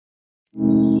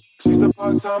a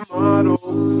part-time model.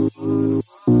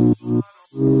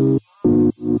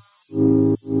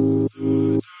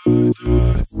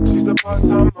 She's a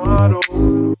part-time model.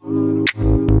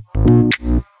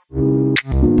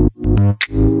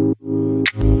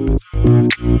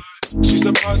 She's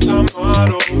a part-time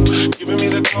model, giving me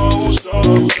the cold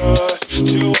shoulder.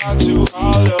 Too hot to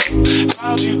holler.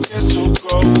 How'd you get so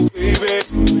cold, baby?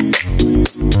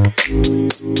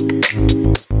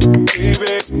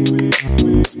 Baby.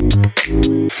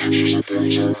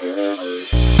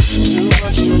 Too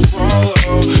much to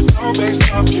follow. No bass,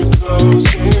 stop your clothes,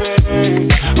 baby.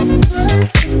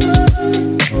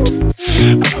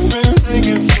 I've been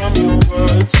hanging from your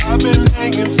words. I've been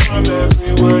hanging from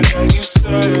every word that you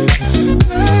say.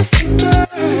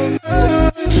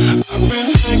 I've been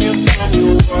hanging from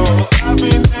your wall. I've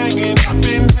been hanging. I'm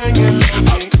ready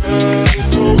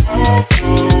for all the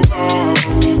wrong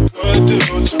you could do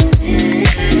to me,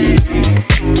 baby.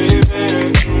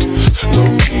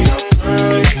 Don't be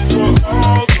afraid for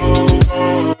all the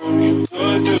wrong you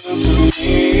could do to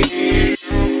me.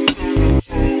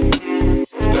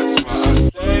 That's why I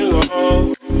stay low,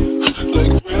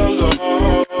 like real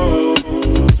low.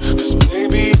 'Cause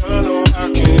baby, I know I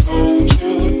can't hold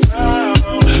you down.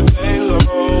 Lay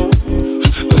low,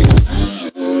 like.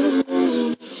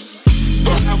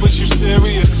 But how was you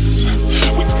serious?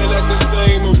 We can't act the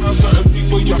same around certain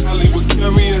people. You're Hollywood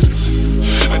curious.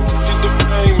 Addicted to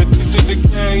fame, addicted to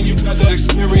game. You got that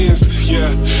experience,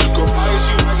 yeah. Go bias,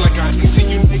 you act like I ain't seen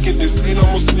you naked. This ain't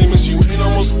almost famous. You ain't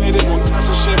almost made it. One glass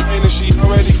of champagne and she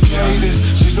already faded.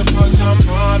 She's a part-time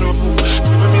model,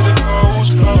 giving me the cold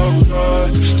shoulder.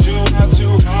 Too hot to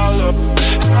holler.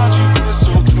 How'd you get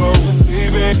so cold,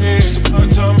 baby? She's a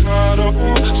part-time model,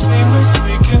 shameless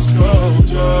speaking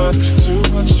sculpture. Too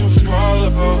much to follow.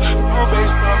 No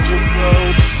bass, stop your blow,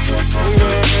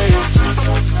 baby.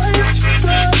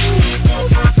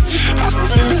 I've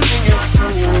been hanging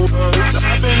from your words. I've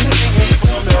been hanging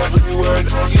from every word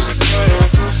that you say.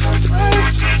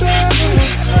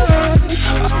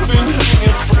 I've been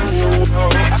hanging from your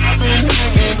wall. I've been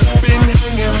hanging.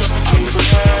 I'm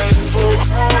ready for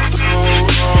all the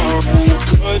wrong you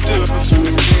could do to me,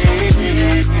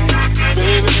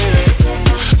 baby.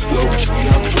 Low key,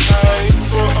 I'm ready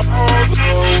for all the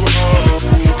wrong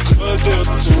you could do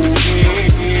to me.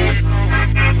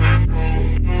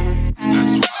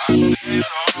 That's why I stay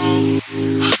low,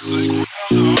 like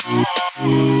real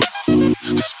low.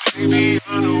 'Cause baby,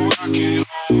 I know I can't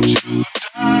hold you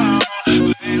down.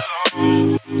 Lay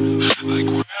low, like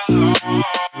real low.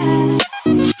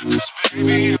 'Cause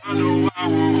baby, I know I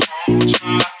won't hold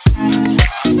you. That's why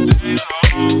I stay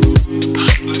low,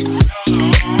 like real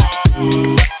low.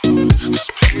 'Cause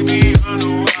baby, I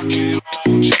know I can't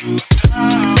hold you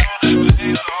down.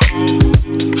 Lay low,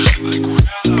 like real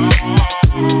low.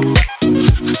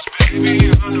 'Cause baby,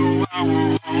 I know I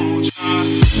won't hold you.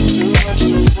 Too much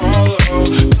to follow.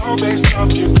 No bass, stop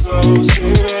your clothes,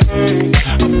 baby.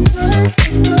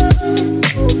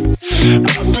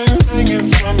 I've been hanging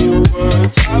from your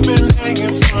words. I've been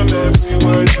hanging from every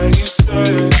word that you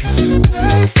say.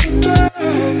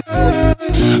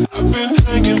 I've